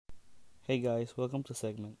Hey guys, welcome to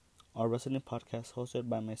Segment, our wrestling podcast hosted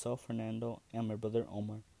by myself, Fernando, and my brother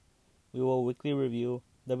Omar. We will weekly review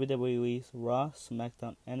WWE's Raw,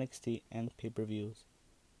 SmackDown, NXT, and pay-per-views.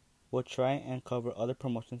 We'll try and cover other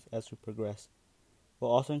promotions as we progress.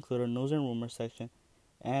 We'll also include our news and rumors section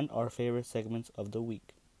and our favorite segments of the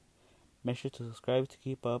week. Make sure to subscribe to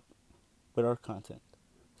keep up with our content.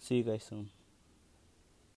 See you guys soon.